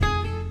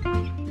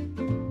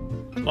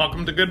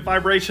Welcome to Good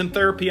Vibration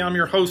Therapy. I'm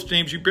your host,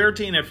 James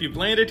Uberti, and if you've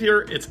landed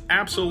here, it's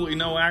absolutely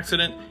no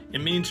accident. It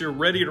means you're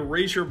ready to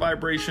raise your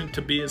vibration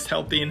to be as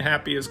healthy and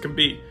happy as can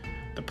be.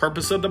 The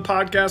purpose of the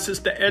podcast is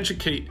to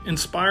educate,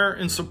 inspire,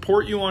 and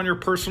support you on your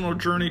personal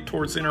journey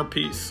towards inner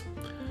peace.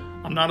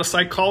 I'm not a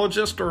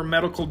psychologist or a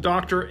medical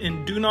doctor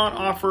and do not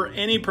offer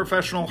any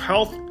professional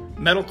health,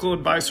 medical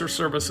advice, or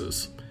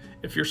services.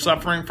 If you're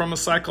suffering from a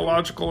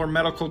psychological or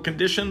medical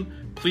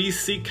condition, please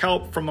seek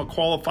help from a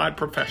qualified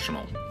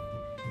professional.